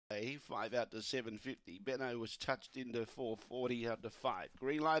away, 5 out to 750. Benno was touched into 440 out to 5.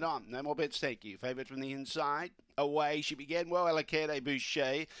 Green light on. No more bets, thank you. Favourite from the inside. Away she began well, Alicante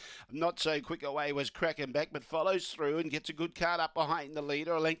Boucher. Not so quick away was cracking back, but follows through and gets a good card up behind the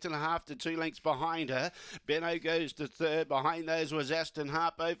leader. A length and a half to 2 lengths behind her. Benno goes to third. Behind those was Aston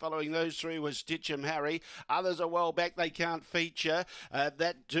Harpo. Following those through was Stitchem Harry. Others are well back. They can't feature.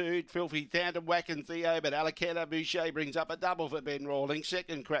 That dude, Filthy Tandem, Whack and Theo, but Alicante Boucher brings up a double for Ben Rawling.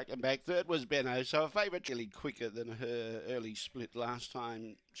 Second cracking back. Third was Benno. So a favourite really quicker than her early split last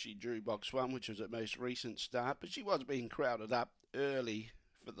time she drew box 1, which was her most recent start, but she was being crowded up early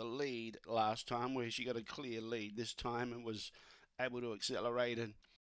for the lead last time, where she got a clear lead this time and was able to accelerate and